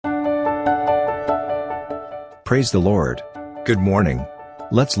Praise the Lord. Good morning.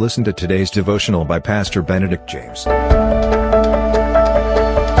 Let's listen to today's devotional by Pastor Benedict James.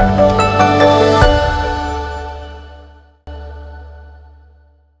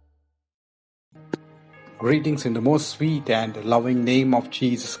 Greetings in the most sweet and loving name of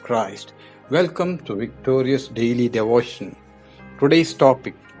Jesus Christ. Welcome to Victorious Daily Devotion. Today's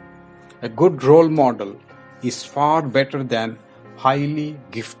topic: a good role model is far better than highly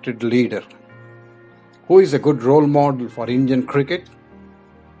gifted leader. Who is a good role model for Indian cricket?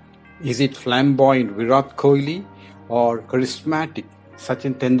 Is it flamboyant Virat Kohli or charismatic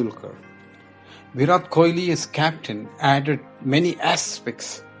Sachin Tendulkar? Virat Kohli as captain added many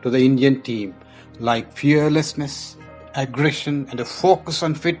aspects to the Indian team, like fearlessness, aggression, and a focus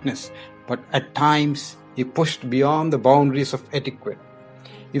on fitness, but at times he pushed beyond the boundaries of etiquette.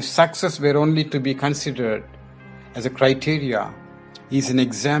 If success were only to be considered as a criteria, he is an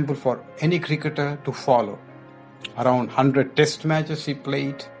example for any cricketer to follow. Around 100 test matches he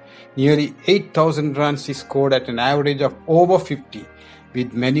played, nearly 8,000 runs he scored at an average of over 50,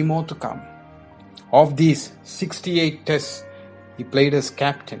 with many more to come. Of these, 68 tests he played as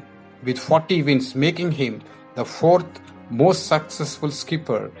captain, with 40 wins, making him the fourth most successful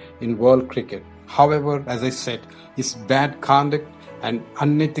skipper in world cricket. However, as I said, his bad conduct and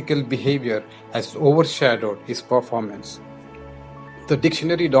unethical behaviour has overshadowed his performance. The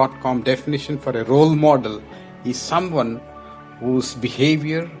dictionary.com definition for a role model is someone whose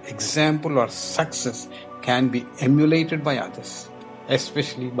behaviour, example or success can be emulated by others,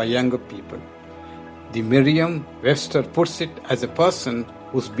 especially by younger people. The Merriam-Webster puts it as a person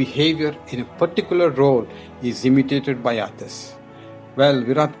whose behaviour in a particular role is imitated by others. Well,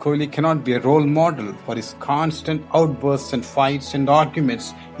 Virat Kohli cannot be a role model for his constant outbursts and fights and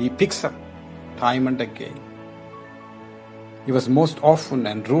arguments he picks up time and again. He was most often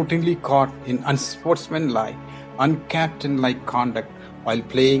and routinely caught in unsportsmanlike, uncaptain-like conduct while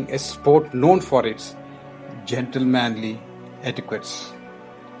playing a sport known for its gentlemanly etiquettes.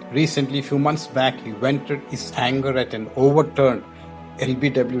 Recently, a few months back, he vented his anger at an overturned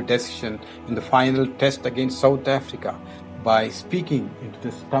LBW decision in the final test against South Africa by speaking into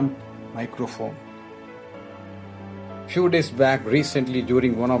the stump microphone. Few days back, recently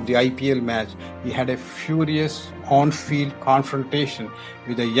during one of the IPL match, he had a furious on-field confrontation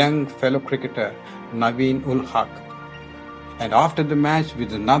with a young fellow cricketer, Naveen Ul Haq. And after the match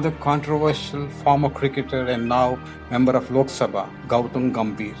with another controversial former cricketer and now Member of Lok Sabha, Gautam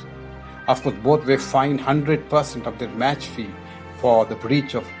Gambhir. Of course, both were fined 100% of their match fee for the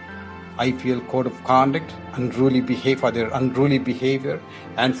breach of IPL code of conduct, for their unruly behaviour,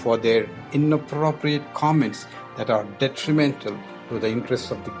 and for their inappropriate comments that are detrimental to the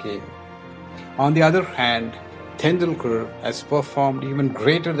interests of the game. On the other hand, Tendulkar has performed even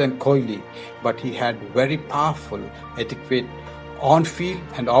greater than Kohli, but he had very powerful etiquette on field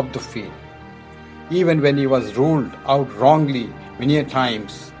and off the field. Even when he was ruled out wrongly many a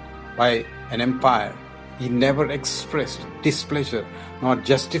times by an umpire, he never expressed displeasure nor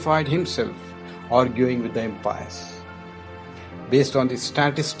justified himself arguing with the umpires. Based on the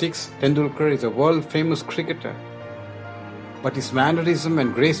statistics, Tendulkar is a world-famous cricketer, but his mannerism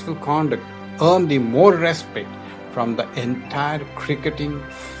and graceful conduct earned him more respect from the entire cricketing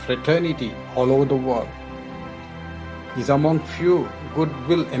fraternity all over the world. He is among few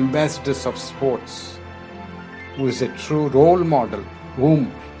goodwill ambassadors of sports, who is a true role model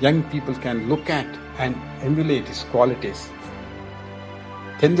whom young people can look at and emulate his qualities.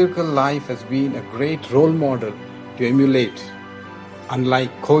 Tendulkar's life has been a great role model to emulate, unlike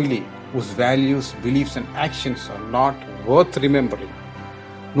Kohli, whose values, beliefs and actions are not worth remembering.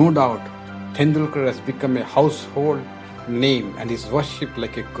 No doubt, Tendulkar has become a household name and is worshipped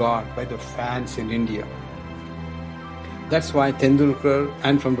like a god by the fans in India. That's why Tendulkar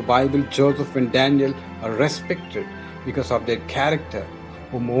and from the Bible, Joseph and Daniel are respected because of their character,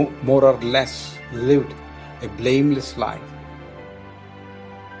 who more or less lived a blameless life.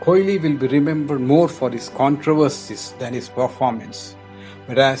 Kohli will be remembered more for his controversies than his performance,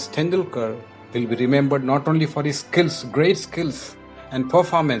 whereas Tendulkar will be remembered not only for his skills, great skills and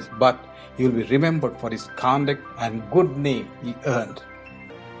performance, but he will be remembered for his conduct and good name he earned.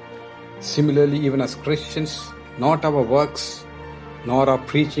 Similarly, even as Christians, not our works, nor our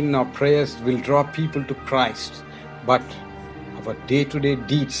preaching, nor prayers will draw people to Christ, but our day-to-day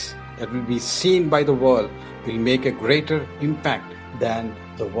deeds that will be seen by the world will make a greater impact than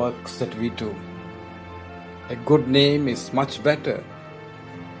the works that we do. A good name is much better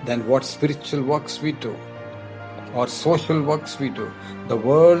than what spiritual works we do or social works we do. The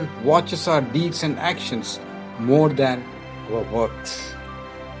world watches our deeds and actions more than our works.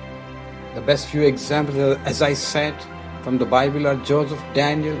 The best few examples, as I said, from the Bible are Joseph,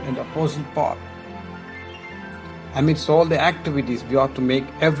 Daniel, and Apostle Paul. Amidst all the activities, we ought to make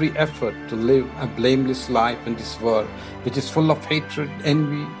every effort to live a blameless life in this world, which is full of hatred,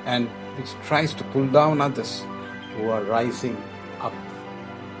 envy, and which tries to pull down others who are rising up.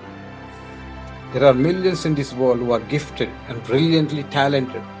 There are millions in this world who are gifted and brilliantly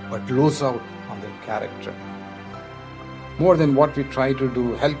talented, but lose out on their character. More than what we try to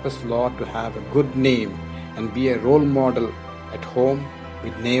do, help us, Lord, to have a good name and be a role model at home,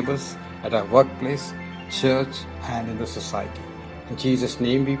 with neighbors, at our workplace, church, and in the society. In Jesus'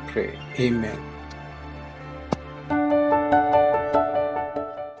 name we pray. Amen.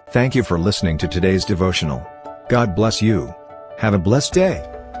 Thank you for listening to today's devotional. God bless you. Have a blessed day.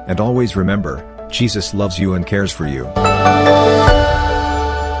 And always remember, Jesus loves you and cares for you.